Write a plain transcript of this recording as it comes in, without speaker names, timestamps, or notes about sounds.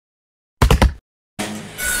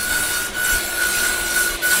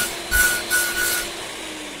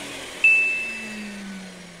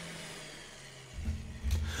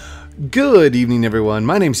Good evening, everyone.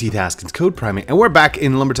 My name's Heath Haskins, Code Primate, and we're back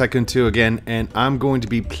in Lumber Tycoon 2 again, and I'm going to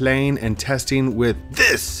be playing and testing with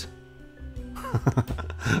this.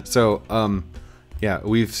 So, yeah,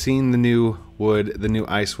 we've seen the new wood, the new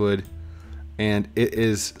ice wood, and it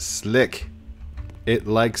is slick. It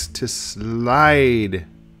likes to slide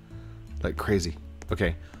like crazy.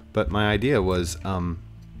 Okay, but my idea was, what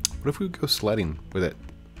if we go sledding with it?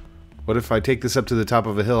 What if I take this up to the top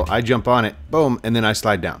of a hill, I jump on it, boom, and then I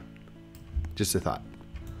slide down? Just a thought.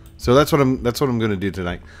 So that's what I'm going to do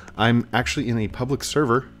tonight. I'm actually in a public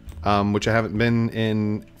server, which I haven't been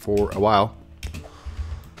in for a while.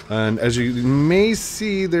 And as you may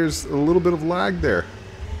see, there's a little bit of lag there.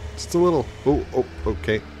 Just a little. Oh,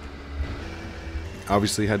 okay.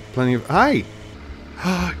 Obviously had plenty of... Hi!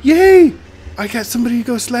 Yay! I got somebody to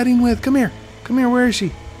go sledding with. Come here. Come here. Where is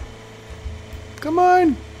she? Come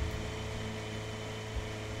on.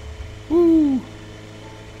 Woo!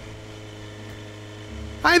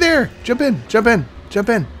 Hi there! Jump in! Jump in! Jump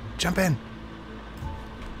in! Jump in!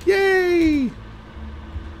 Yay!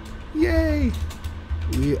 Yay!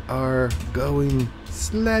 We are going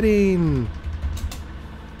sledding!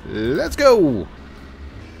 Let's go!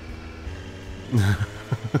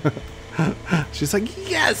 She's like,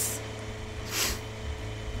 yes!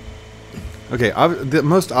 Okay, the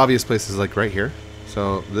most obvious place is like right here.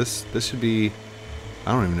 So this should be...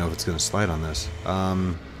 I don't even know if it's going to slide on this.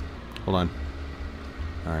 Hold on.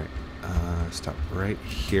 Alright, stop right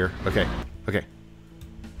here. Okay, okay.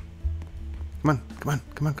 Come on, come on,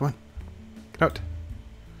 come on, come on. Get out.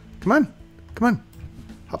 Come on, come on.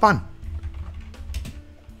 Hop on.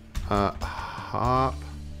 Hop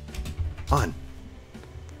on.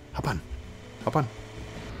 Hop on. Hop on.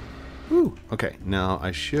 Woo. Okay, now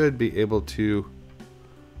I should be able to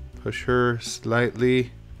push her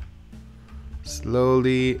slightly,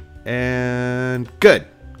 slowly, and good.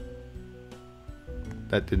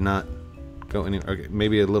 That did not go anywhere. Okay,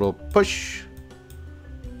 maybe a little push.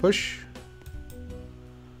 Push.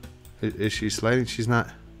 Is she sliding? She's not.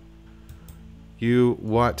 You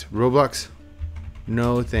what? Roblox?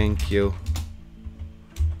 No, thank you.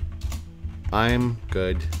 I'm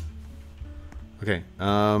good. Okay,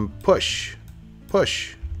 push.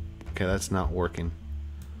 Push. Okay, that's not working.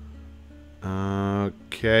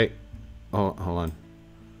 Okay. Oh, hold on.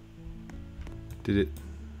 Did it...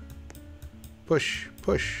 Push,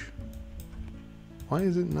 push. Why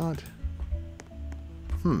is it not?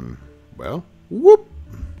 Well, whoop.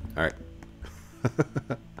 All right.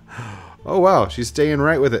 Oh, wow. She's staying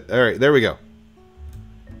right with it. All right, there we go.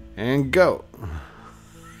 And go.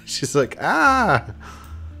 She's like, ah.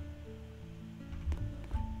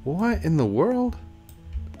 What in the world?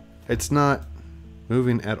 It's not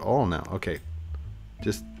moving at all now. Okay.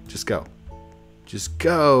 Just go. Just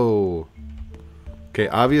go. Okay,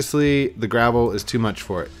 obviously the gravel is too much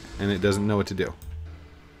for it, and it doesn't know what to do.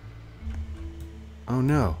 Oh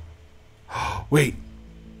no. Wait.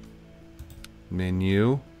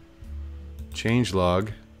 Menu.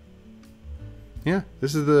 Changelog. Yeah,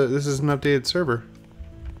 this is an updated server.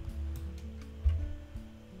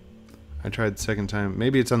 I tried the second time.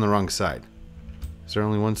 Maybe it's on the wrong side. Is there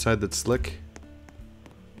only one side that's slick?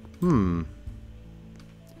 Tried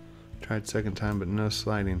second time, but no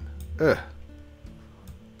sliding. Ugh.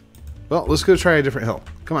 Well, let's go try a different hill.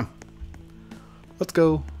 Come on. Let's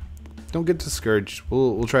go. Don't get discouraged.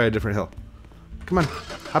 We'll try a different hill. Come on.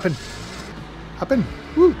 Hop in. Hop in.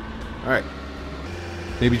 Woo. Alright.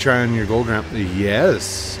 Maybe try on your gold ramp.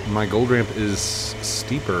 Yes. My gold ramp is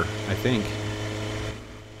steeper, I think.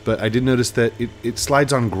 But I did notice that it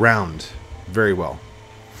slides on ground very well.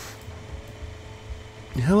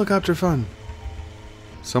 Helicopter fun.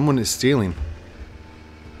 Someone is stealing.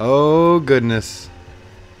 Oh, goodness.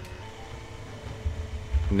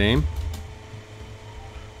 Name?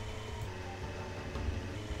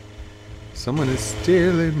 Someone is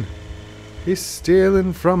stealing. He's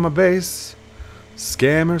stealing from my base.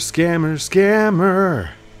 Scammer, scammer,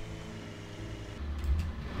 scammer.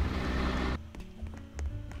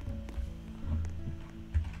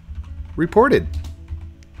 Reported.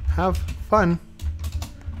 Have fun.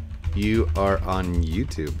 You are on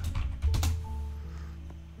YouTube.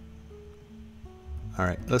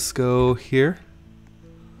 Alright, let's go here.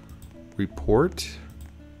 Report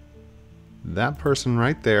that person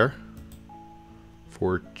right there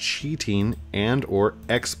for cheating and or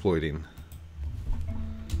exploiting.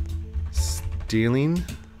 Stealing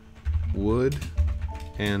wood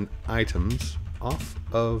and items off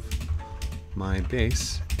of my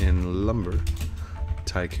base in Lumber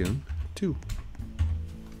Tycoon 2.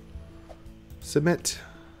 Submit.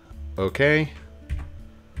 Okay.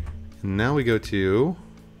 And now we go to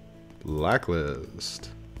Blacklist.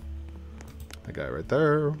 That guy right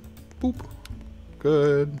there. Boop.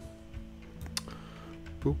 Good.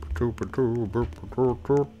 Boop.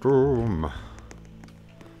 Boom.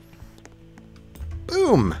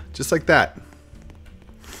 Boom. Just like that.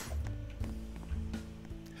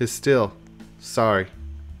 His still. Sorry.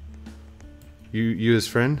 You his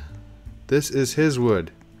friend? This is his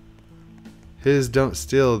wood. His don't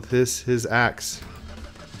steal. This his axe.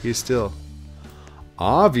 He's still.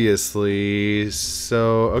 Obviously.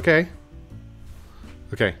 So, okay.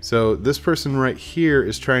 Okay, so this person right here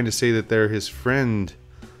is trying to say that they're his friend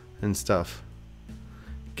and stuff.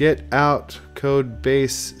 Get out, code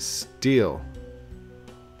base, steal.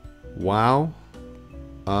 Wow.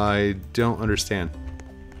 I don't understand.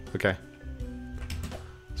 Okay.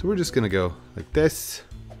 So we're just gonna go like this.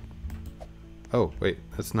 Oh, wait,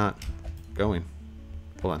 that's not going.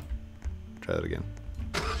 Hold on. Try that again.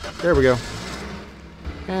 There we go.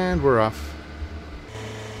 And we're off.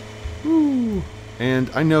 Woo! And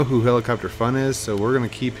I know who Helicopter Fun is, so we're gonna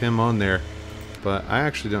keep him on there. But I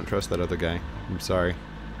actually don't trust that other guy. I'm sorry.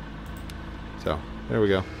 So, there we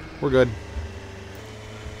go. We're good.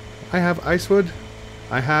 I have Icewood.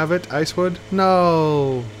 I have it, Icewood.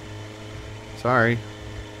 No! Sorry.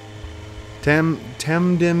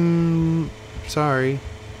 Temdim. Sorry.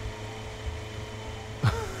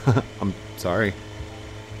 I'm sorry.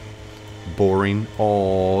 Boring.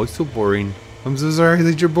 Oh, it's so boring. I'm so sorry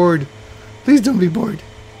that you're bored. Please don't be bored.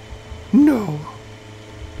 No.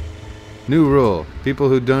 New rule. People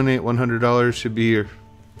who donate $100 should be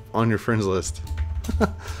on your friends list.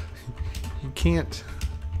 You can't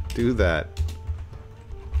do that.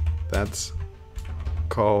 That's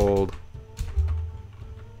called...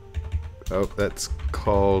 Oh, that's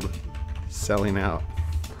called selling out.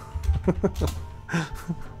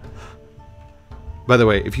 By the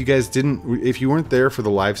way, if you weren't there for the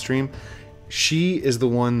live stream, she is the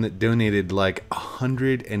one that donated like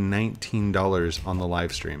 $119 on the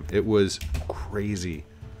live stream. It was crazy.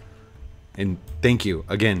 And thank you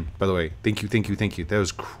again, by the way. Thank you. That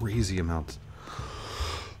was crazy amounts.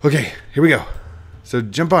 Okay, here we go. So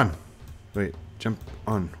jump on. Wait, jump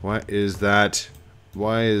on. What is that?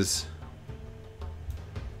 Why is...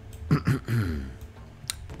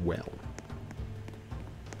 Well.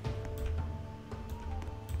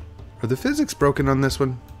 Are the physics broken on this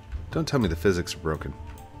one? Don't tell me the physics are broken.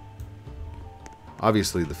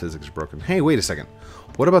 Obviously the physics are broken. Hey, wait a second.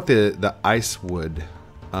 What about the ice wood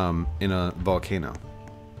in a volcano?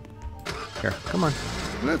 Here, come on.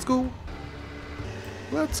 Let's go.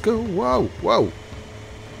 Let's go. Whoa, whoa.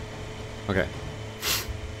 Okay.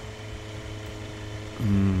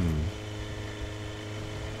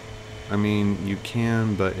 I mean, you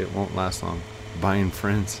can, but it won't last long. Buying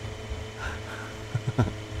friends.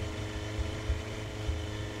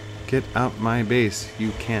 Get out my base.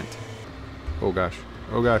 You can't. Oh gosh.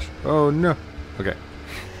 Oh gosh. Oh no. Okay.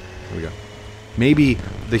 Here we go. Maybe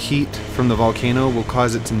the heat from the volcano will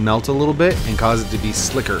cause it to melt a little bit and cause it to be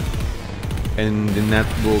slicker. And then that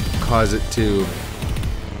will cause it to...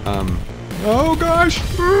 Oh gosh!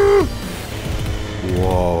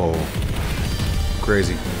 Whoa.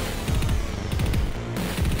 Crazy.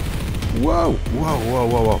 Whoa! Whoa, whoa,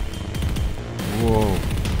 whoa, whoa. Whoa.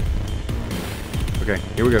 Okay,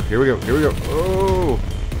 here we go, here we go, here we go. Oh!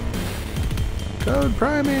 Code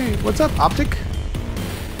primate! What's up, Optic?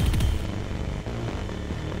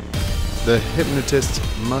 The hypnotist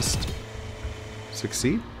must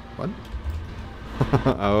succeed? What?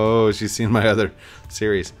 Oh, she's seen my other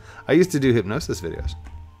series. I used to do hypnosis videos.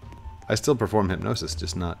 I still perform hypnosis,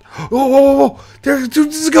 just not... Oh, whoa, whoa, whoa! There, dude,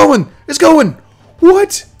 this is going! It's going!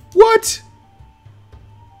 What? What?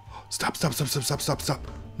 Stop, stop, stop, stop, stop, stop, stop.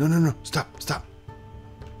 No, no, no. Stop, stop.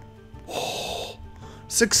 Oh,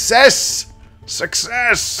 success!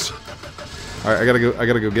 Success! Alright, I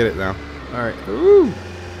gotta go get it now. Alright. Ooh.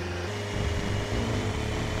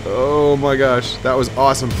 Oh my gosh. That was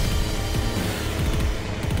awesome.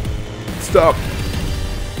 Stop.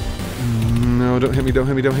 No, don't hit me, don't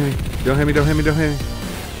hit me, don't hit me. Don't hit me, don't hit me, don't hit me.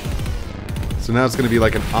 So now it's gonna be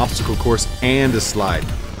like an obstacle course and a slide.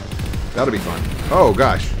 That'll be fun. Oh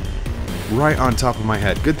gosh. Right on top of my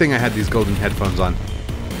head. Good thing I had these golden headphones on.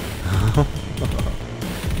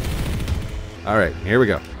 Alright, here we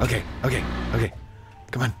go. Okay, okay, okay.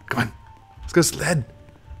 Come on, come on. Let's go sled.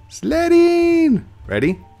 Sledding!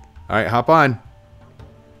 Ready? Alright, hop on.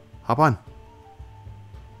 Hop on.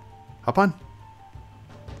 Hop on.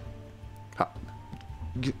 Hop.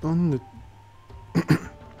 Get on the...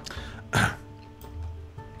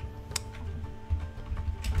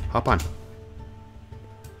 Hop on.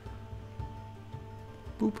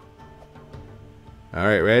 Boop.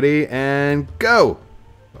 Alright, ready, and go!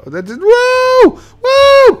 Oh, that did. Whoa!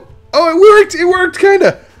 Whoa! Oh, it worked! It worked,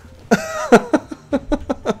 kinda!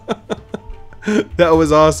 That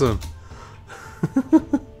was awesome.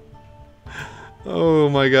 Oh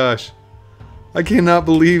my gosh. I cannot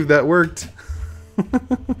believe that worked.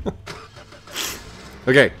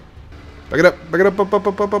 Okay. Back it up,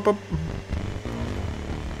 up.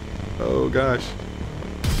 Oh gosh.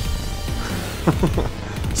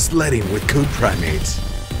 Sledding with code primates.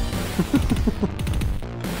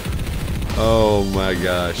 Oh my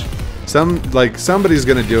gosh. Somebody's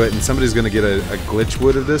gonna do it, and somebody's gonna get a glitch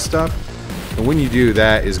wood of this stuff. And when you do,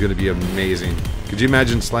 that is gonna be amazing. Could you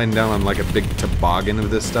imagine sliding down on like a big toboggan of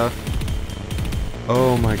this stuff?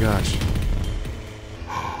 Oh my gosh.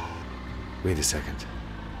 Wait a second.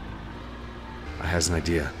 I has an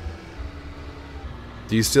idea.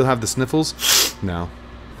 Do you still have the sniffles? No.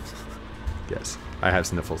 Yes, I have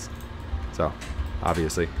sniffles. So,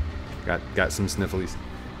 obviously, got some snifflies.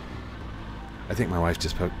 I think my wife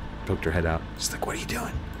just poked her head out. She's like, "What are you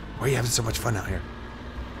doing? Why are you having so much fun out here?"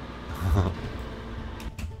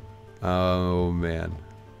 Oh man,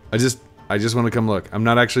 I just want to come look. I'm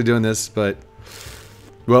not actually doing this, but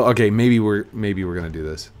well, okay, maybe we're gonna do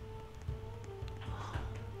this.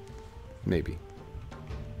 Maybe.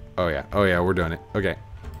 Oh yeah, we're doing it. Okay.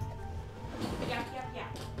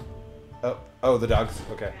 Oh, the dogs.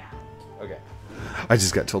 Okay. Okay. I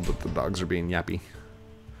just got told that the dogs are being yappy.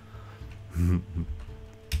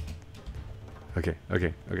 Okay.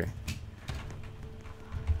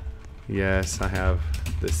 Yes, I have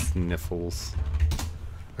the sniffles.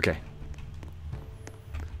 Okay.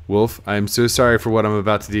 Wolf, I'm so sorry for what I'm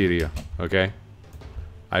about to do to you, okay?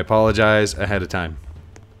 I apologize ahead of time.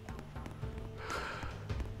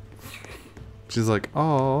 She's like,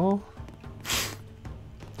 "Oh,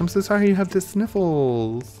 I'm so sorry you have the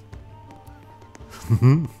sniffles."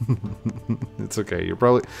 It's okay. You're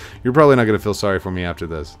probably not gonna feel sorry for me after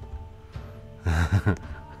this. All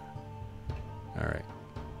right,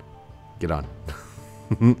 get on.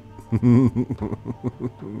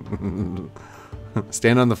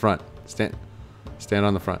 Stand on the front. Stand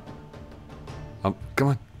on the front. Come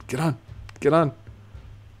on, get on. Come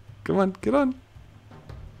on, get on.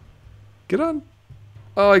 Get on.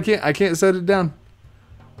 Oh, I can't set it down.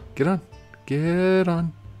 Get on.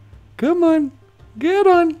 Come on. Get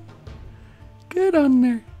on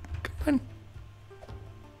there. Come on.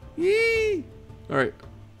 Yee. All right.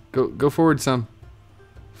 Go forward some.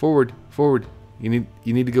 Forward. You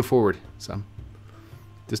need to go forward some.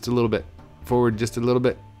 Just a little bit. Forward just a little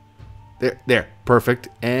bit. There. Perfect.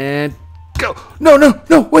 And go. No,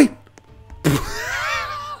 wait.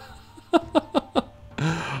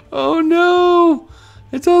 Oh no!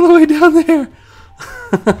 It's all the way down there.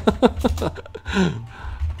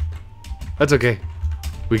 That's okay.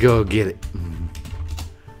 We go get it.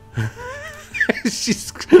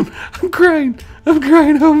 I'm crying.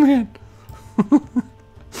 Oh man.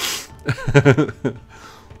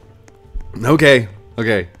 Okay.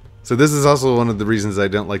 So this is also one of the reasons I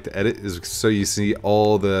don't like to edit, is so you see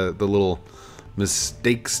all the little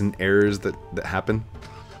mistakes and errors that happen.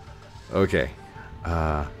 Okay.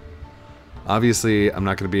 Obviously, I'm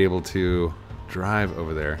not going to be able to drive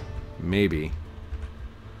over there. Maybe.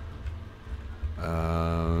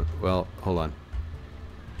 Well, hold on.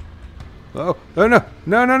 Oh no!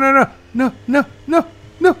 No!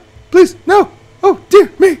 Please, no! Oh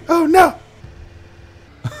dear me! Oh no!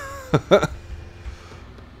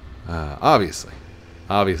 Obviously,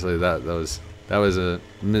 that was a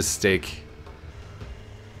mistake.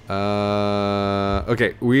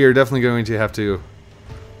 Okay, we are definitely going to have to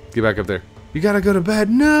get back up there. You gotta go to bed.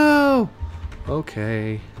 No.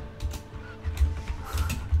 Okay.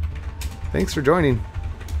 Thanks for joining.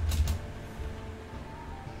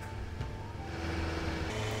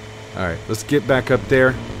 All right, let's get back up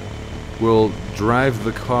there. We'll drive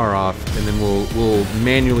the car off, and then we'll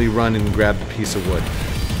manually run and grab the piece of wood,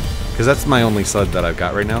 because that's my only sled that I've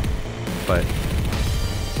got right now. But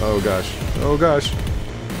oh gosh.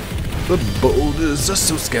 The boulders are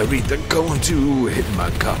so scary, they're going to hit my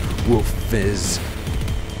car. Wolf is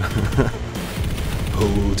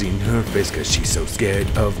holding her face because she's so scared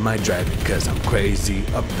of my driving, because I'm crazy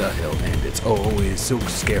up the hill and it's always so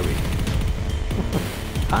scary.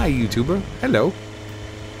 Hi, YouTuber. Hello.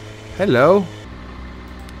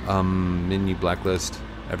 Menu blacklist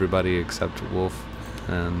everybody except Wolf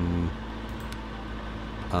and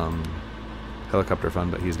Helicopter Fun,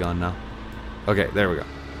 but he's gone now. Okay, there we go.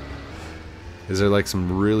 Is there like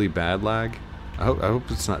some really bad lag? I hope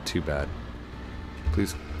it's not too bad.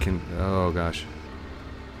 Please oh gosh.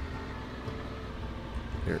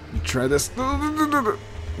 Here, try this.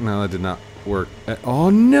 No, that did not work. Oh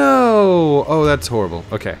no! Oh, that's horrible.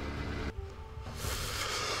 Okay.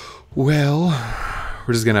 Well,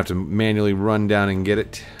 we're just gonna have to manually run down and get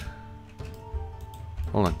it.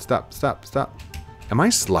 Hold on. Stop, stop, stop. Am I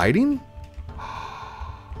sliding?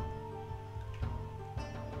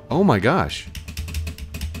 Oh my gosh.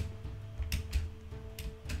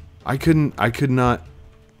 I could not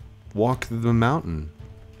walk the mountain.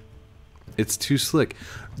 It's too slick.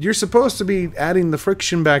 You're supposed to be adding the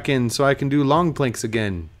friction back in so I can do long planks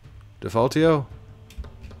again. Defaultio.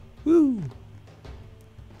 Woo.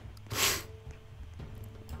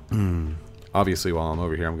 Obviously, while I'm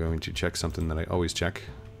over here, I'm going to check something that I always check.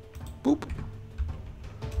 Boop.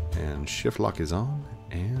 And shift lock is on,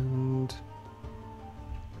 and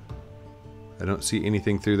I don't see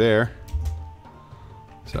anything through there.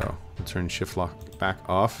 So we'll turn shift lock back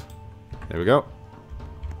off. There we go.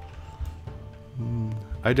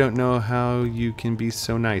 I don't know how you can be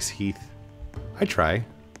so nice, Heath. I try.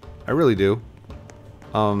 I really do.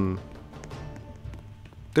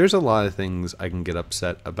 There's a lot of things I can get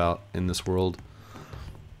upset about in this world.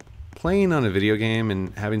 Playing on a video game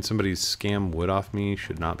and having somebody scam wood off me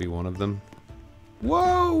should not be one of them.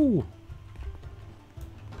 Whoa!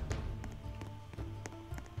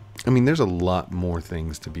 I mean, there's a lot more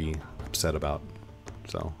things to be upset about,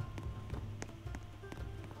 so.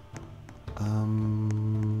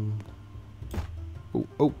 Oh,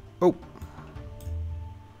 oh, oh.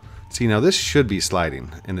 See, now this should be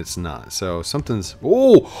sliding, and it's not. So something's...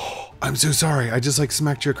 Oh! I'm so sorry. I just, like,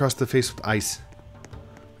 smacked you across the face with ice.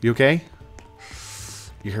 You okay?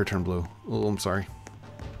 Your hair turned blue. Oh, I'm sorry.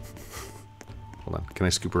 Hold on. Can I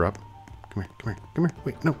scoop her up? Come here, come here, come here.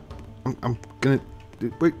 Wait, no. I'm gonna...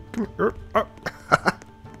 Wait, come here.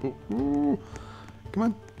 Ooh, come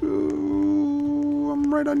on. Ooh,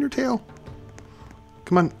 I'm right on your tail.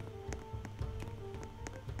 Come on.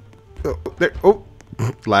 Oh, there. Oh.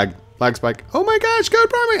 Lag spike. Oh my gosh, Code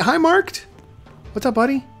Primate. Hi, Marked. What's up,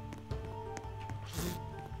 buddy?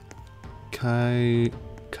 Kai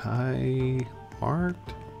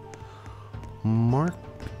Marked?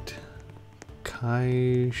 Marked?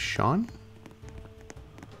 Kai Sean?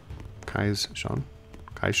 Kai's Sean?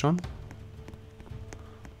 Kai Sean?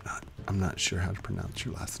 I'm not sure how to pronounce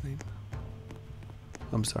your last name.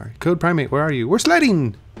 I'm sorry. Code Primate, where are you? We're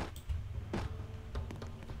sledding!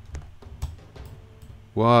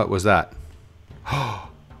 What was that?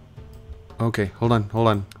 Okay, hold on, hold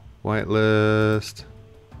on. Whitelist.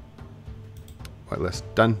 Whitelist.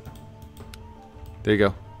 Done. There you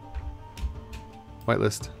go.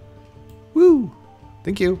 Whitelist. Woo!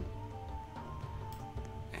 Thank you.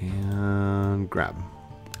 And grab.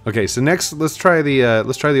 Okay, so next let's try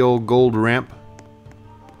the old gold ramp.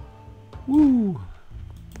 Woo!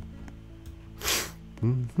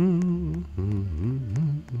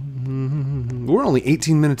 We're only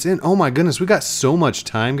 18 minutes in. Oh my goodness, we got so much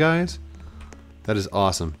time, guys. That is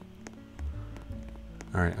awesome.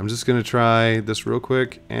 Alright, I'm just gonna try this real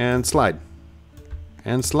quick and slide.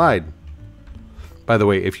 And slide. By the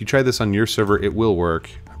way, if you try this on your server, it will work.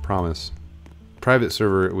 I promise. Private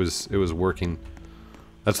server, it was working.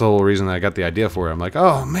 That's the whole reason I got the idea for it. I'm like,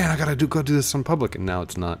 oh man, I gotta go do this on public, and now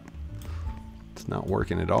it's not. It's not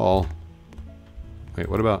working at all. Wait,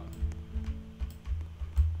 what about?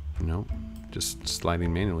 Nope, just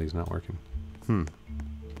sliding manually is not working.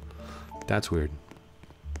 That's weird.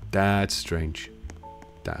 That's strange.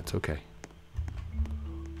 That's okay.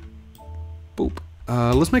 Boop.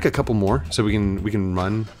 Let's make a couple more so we can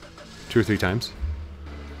run 2 or 3 times.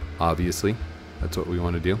 Obviously, that's what we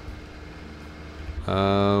want to do.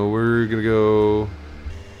 We're gonna go.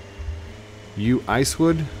 You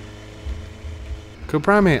Icewood.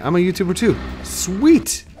 Coprimate, I'm a YouTuber too.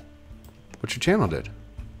 Sweet! What's your channel, dude?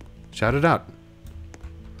 Shout it out.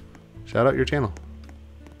 Shout out your channel.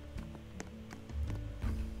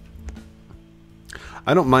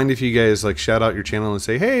 I don't mind if you guys like shout out your channel and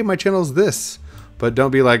say, hey, my channel's this. But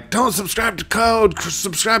don't be like, don't subscribe to Code,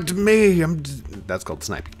 subscribe to me. That's called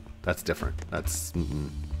sniping. That's different. That's...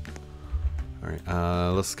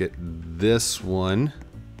 Alright, let's get this one.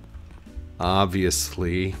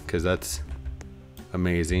 Obviously, because that's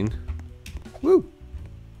amazing. Woo!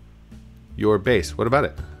 Your base. What about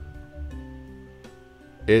it?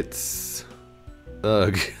 It's...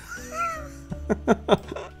 Ugh.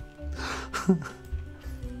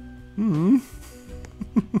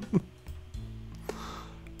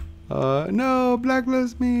 No,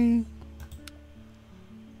 blacklist me.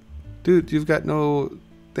 Dude, you've got no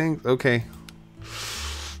things. Okay.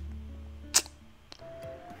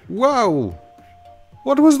 Whoa!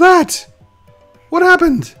 What was that? What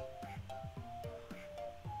happened?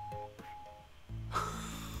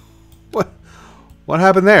 What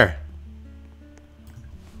happened there?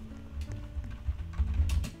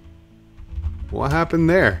 What happened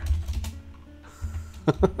there?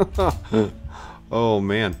 Oh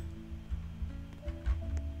man.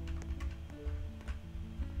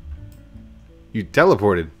 You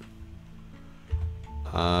teleported.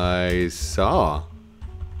 I saw.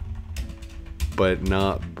 But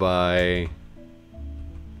not by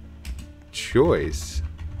choice.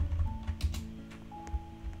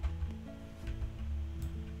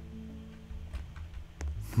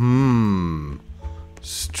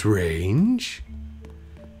 Strange.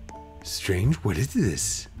 Strange? What is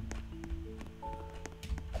this?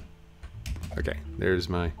 Okay, there's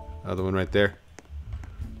my other one right there.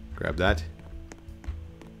 Grab that.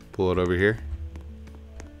 Pull it over here.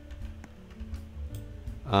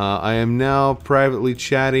 I am now privately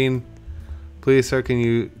chatting. Please, sir, can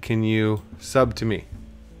you sub to me?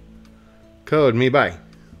 Code me bye.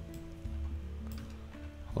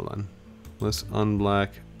 Hold on. Let's unblock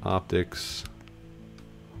optics.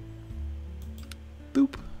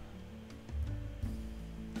 Boop.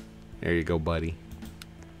 There you go, buddy.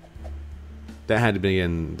 That had to be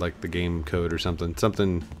in like the game code or something.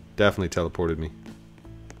 Something definitely teleported me.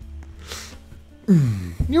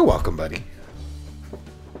 You're welcome, buddy.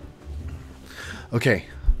 Okay,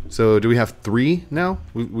 so do we have 3 now?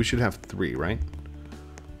 We should have 3, right?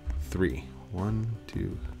 3. 1,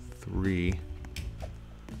 2, 3.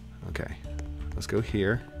 Okay, let's go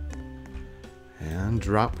here and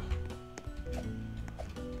drop.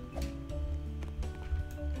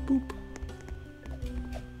 Boop.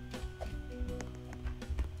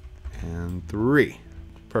 And 3.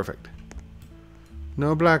 Perfect.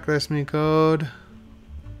 No blacklist me code.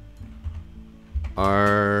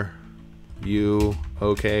 Are you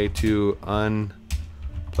okay to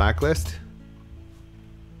unblacklist?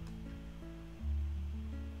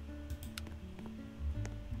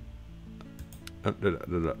 Here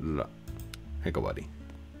you go, buddy.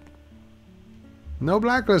 No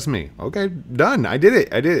blacklist me. Okay, done. I did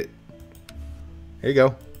it. I did it. Here you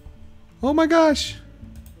go. Oh my gosh.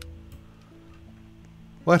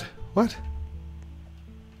 What? What?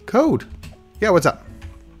 Code. Yeah, what's up?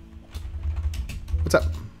 What's up?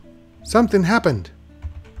 Something happened.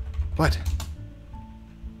 What?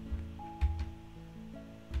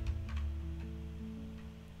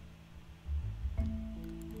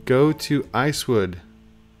 Go to Icewood.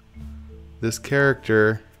 This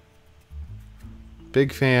character,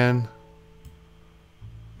 big fan,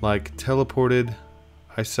 like teleported.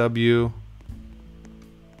 I sub you.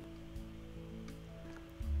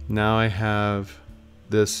 Now I have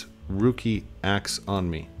this Ruki axe on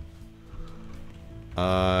me.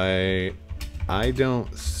 I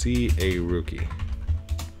don't see a Ruki.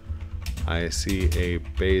 I see a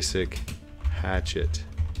basic hatchet.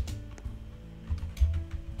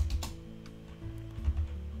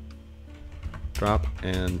 Drop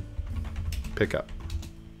and pick up.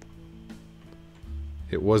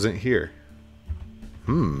 It wasn't here.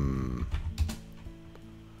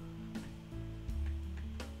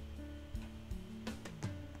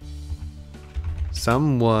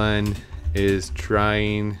 Someone is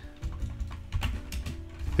trying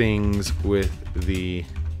things with the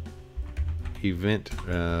event.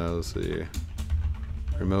 Let's see.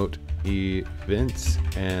 Remote events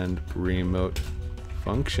and remote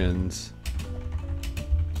functions.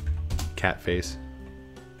 Cat face.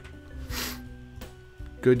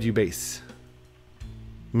 Good you base.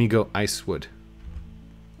 Me go Icewood.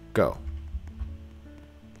 Go.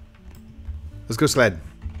 Let's go sled.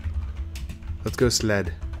 Let's go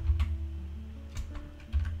sled.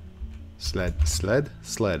 Sled. Sled?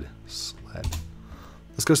 Sled. Sled.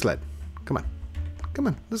 Let's go sled. Come on. Come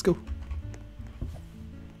on. Let's go.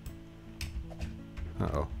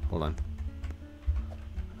 Uh-oh. Hold on.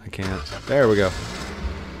 I can't. There we go.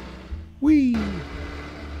 Whee!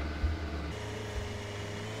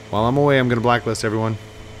 While I'm away, I'm going to blacklist everyone.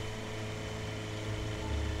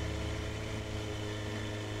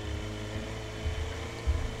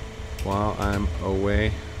 While I'm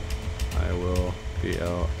away, I will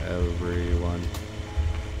BL everyone.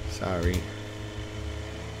 Sorry.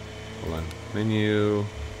 Hold on. Menu.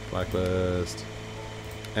 Blacklist.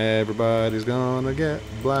 Everybody's gonna get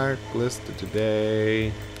blacklisted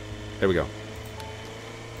today. There we go.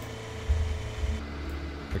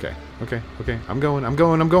 Okay. Okay. Okay. I'm going,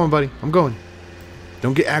 buddy. I'm going.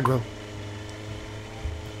 Don't get aggro.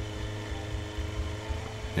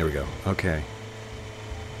 There we go. Okay.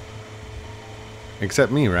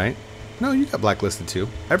 Except me, right? No, you got blacklisted too.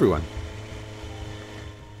 Everyone.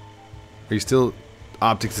 Are you still...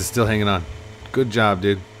 Optics is still hanging on. Good job,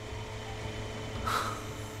 dude.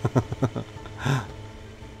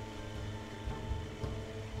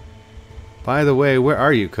 By the way, where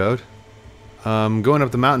are you, Code? Going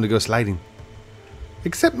up the mountain to go sliding.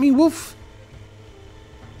 Accept me, Wolf.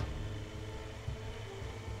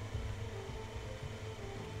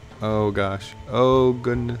 Oh gosh. Oh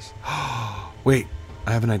goodness. Wait,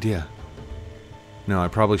 I have an idea. No, I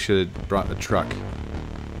probably should have brought a truck.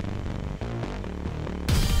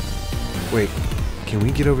 Wait, can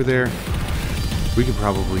we get over there? We could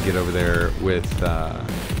probably get over there with the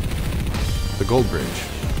gold bridge.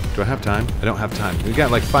 Do I have time? I don't have time. We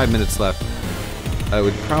got like 5 minutes left. I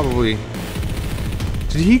would probably...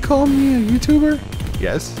 Did he call me a YouTuber?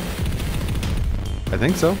 Yes. I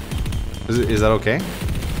think so. Is that okay?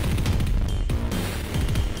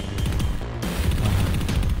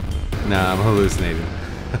 Nah, I'm hallucinating.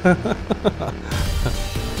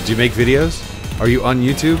 Did you make videos? Are you on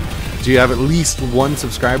YouTube? Do you have at least 1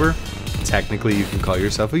 subscriber? Technically, you can call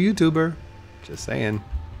yourself a YouTuber. Just saying.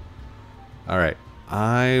 Alright.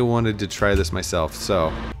 I wanted to try this myself,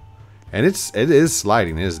 so... And it is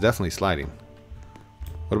sliding. It is definitely sliding.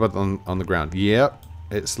 What about on the ground? Yep.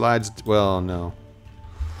 It slides... Well, no.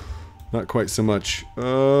 Not quite so much.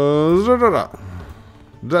 Okay,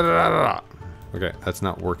 that's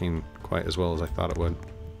not working quite as well as I thought it would.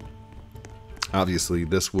 Obviously,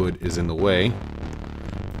 this wood is in the way.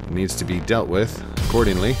 It needs to be dealt with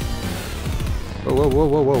accordingly. Whoa, whoa, whoa,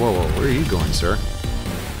 whoa, whoa, whoa, whoa. Where are you going, sir?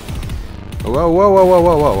 Whoa, whoa, whoa, whoa,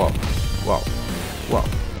 whoa, whoa, whoa. Whoa. Whoa.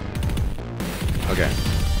 Okay.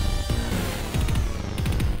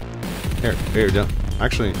 Here, don't.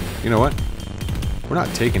 Actually, you know what? We're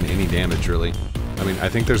not taking any damage, really. I mean, I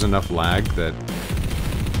think there's enough lag that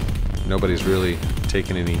nobody's really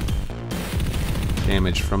taking any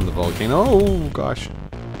damage from the volcano. Oh, gosh.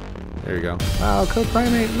 There you go. Wow, Code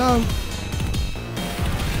Primate, love.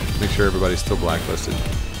 Make sure everybody's still blacklisted.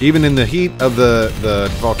 Even in the heat of the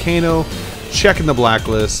volcano, checking the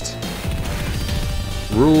blacklist.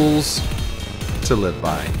 Rules to live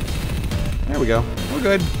by. There we go. We're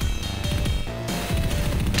good.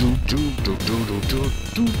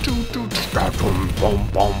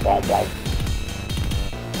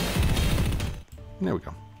 There we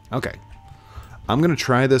go. Okay. I'm going to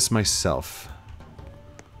try this myself.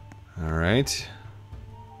 Alright.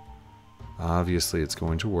 Obviously it's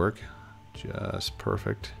going to work. Just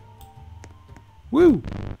perfect. Woo!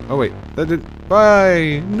 Oh wait, that didn't...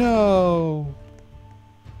 Bye! No!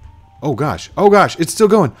 Oh gosh. Oh gosh, it's still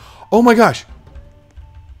going. Oh my gosh!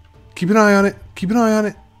 Keep an eye on it. Keep an eye on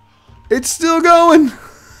it. It's still going!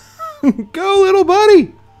 Go, little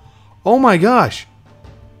buddy! Oh my gosh!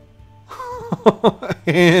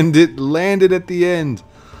 And it landed at the end.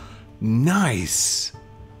 Nice!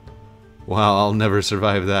 Wow, I'll never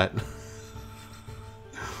survive that.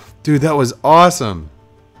 Dude, that was awesome.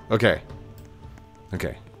 Okay.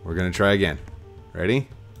 Okay, we're gonna try again. Ready?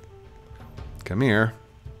 Come here.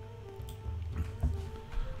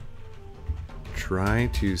 Try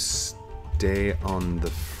to stay on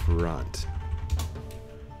the front.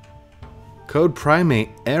 Code Primate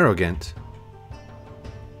arrogant.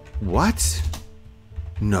 What?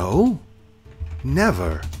 No.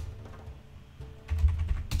 Never.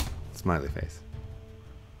 Smiley face.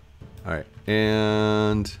 Alright,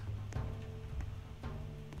 and...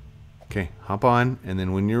 Okay, hop on, and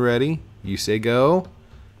then when you're ready, you say go,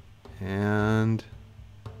 and...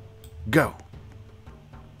 Go!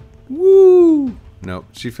 Woo! Nope,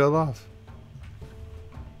 she fell off.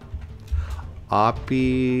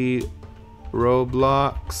 Oppie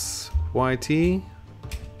Roblox YT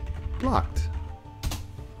blocked.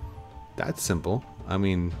 That's simple. I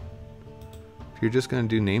mean, if you're just gonna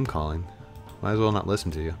do name calling, might as well not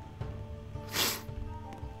listen to you.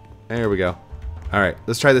 There we go. Alright,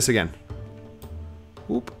 let's try this again.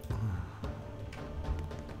 Whoop.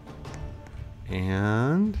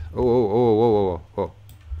 And... Oh, oh, oh, whoa, whoa, whoa, whoa.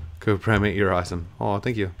 Code Primate, you're awesome. Oh,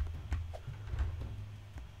 thank you.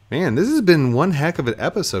 Man, this has been one heck of an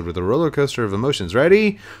episode with a roller coaster of emotions.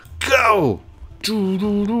 Ready? Go!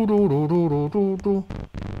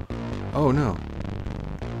 Oh, no.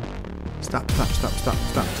 Stop, stop, stop, stop,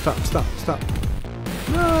 stop, stop, stop, stop.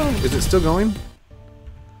 No! Is it still going?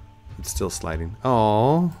 It's still sliding.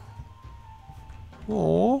 Oh.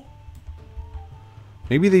 Oh.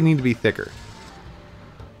 Maybe they need to be thicker.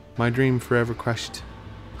 My dream forever crushed.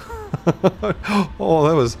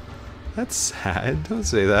 Oh, that's sad. Don't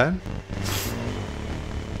say that.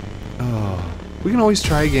 Oh, we can always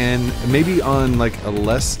try again. Maybe on like a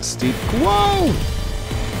less steep. Whoa!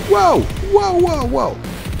 Whoa! Whoa! Whoa! Whoa!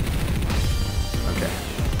 Okay.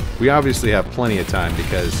 We obviously have plenty of time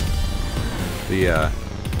because the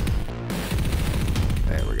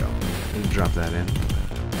there we go. Let's drop that in.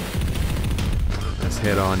 Let's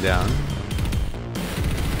head on down.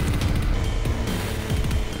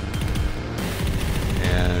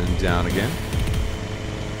 And down again.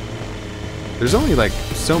 There's only like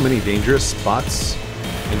so many dangerous spots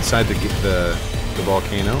inside the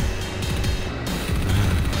volcano.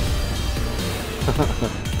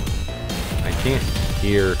 I can't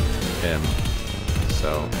hear him,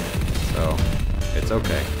 so it's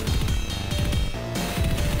okay.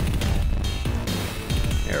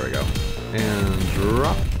 There we go. And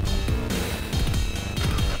drop.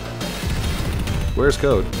 Where's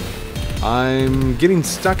code? I'm getting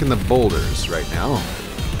stuck in the boulders right now.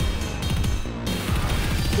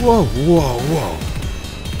 Whoa, whoa, whoa.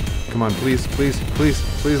 Come on, please, please, please,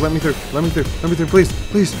 please, let me through, let me through, let me through, please,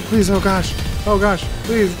 please, please, oh gosh,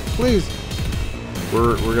 please, please.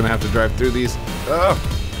 We're gonna have to drive through these. Oh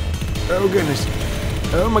goodness.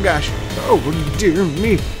 Oh my gosh. Oh dear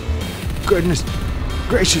me. Goodness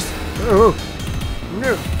gracious. Oh,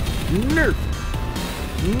 nerf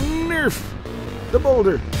the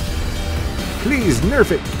boulder. Please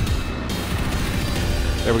nerf it.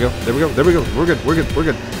 There we go. There we go. There we go. We're good. We're good. We're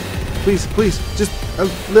good. Please, please, just a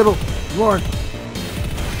little more.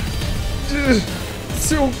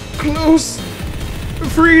 So close.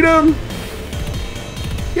 Freedom.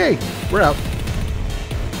 Yay. We're out.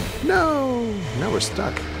 No. Now we're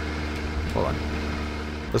stuck. Hold on.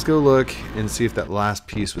 Let's go look and see if that last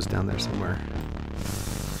piece was down there somewhere.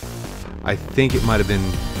 I think it might have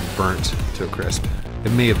been burnt to a crisp.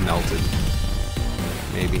 It may have melted.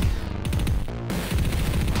 Maybe.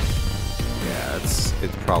 Yeah, it's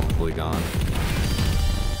probably gone.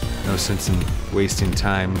 No sense in wasting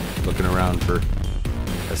time looking around for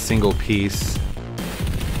a single piece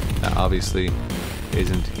that obviously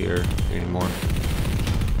isn't here anymore.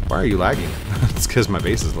 Why are you lagging? It's because my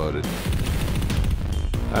base is loaded.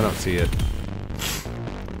 I don't see it.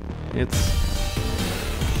 It's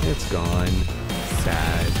gone.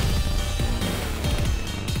 Sad.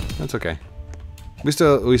 That's okay. We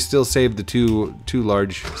still saved the two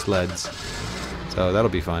large sleds, so that'll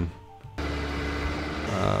be fun.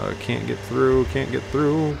 Can't get through. Can't get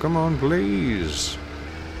through. Come on, please.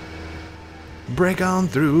 Break on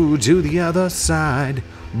through to the other side.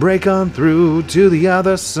 Break on through to the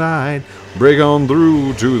other side. Break on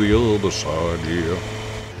through to the other side,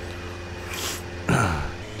 yeah.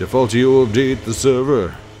 Defaultio update the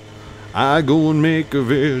server. I go and make a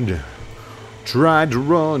vid. Tried to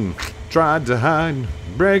run, tried to hide.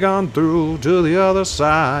 Break on through to the other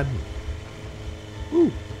side.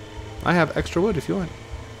 Ooh, I have extra wood if you want.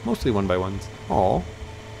 Mostly 1x1s. Aw.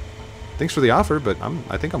 Thanks for the offer, but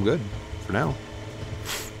I think I'm good for now.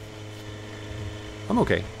 I'm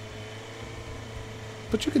okay.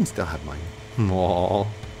 But you can still have mine. Aww.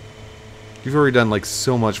 You've already done like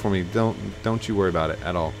so much for me. Don't you worry about it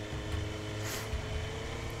at all.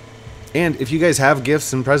 And if you guys have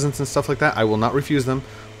gifts and presents and stuff like that, I will not refuse them.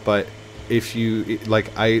 But if you like,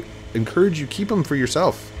 I encourage you keep them for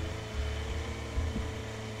yourself.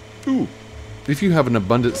 Ooh. If you have an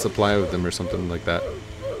abundant supply of them or something like that.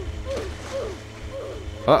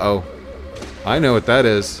 Uh-oh. I know what that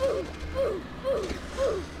is.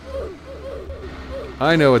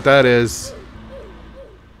 I know what that is.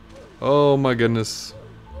 Oh my goodness.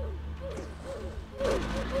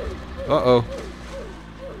 Uh-oh.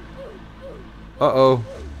 Uh-oh.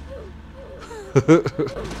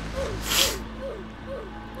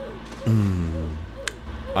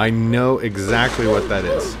 I know exactly what that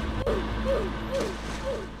is.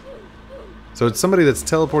 So it's somebody that's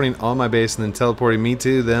teleporting on my base and then teleporting me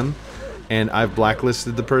to them. And I've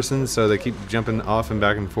blacklisted the person, so they keep jumping off and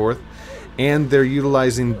back and forth. And they're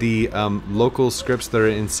utilizing the local scripts that are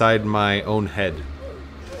inside my own head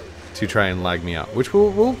to try and lag me out, which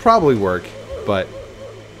will probably work. But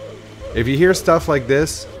if you hear stuff like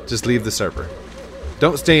this, just leave the server.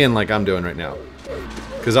 Don't stay in like I'm doing right now,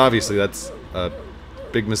 because obviously that's a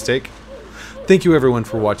big mistake. Thank you everyone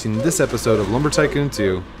for watching this episode of Lumber Tycoon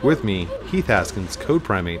 2 with me, Heath Haskins, Code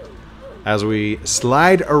Primate, as we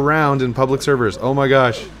slide around in public servers. Oh my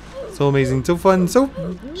gosh. So amazing, so fun, so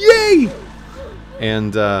yay!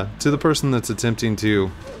 And to the person that's attempting to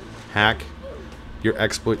hack, your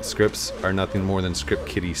exploit scripts are nothing more than script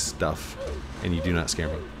kiddie stuff, and you do not scare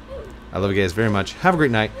me. I love you guys very much. Have a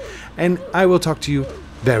great night, and I will talk to you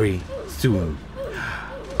very soon.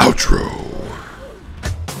 Outro.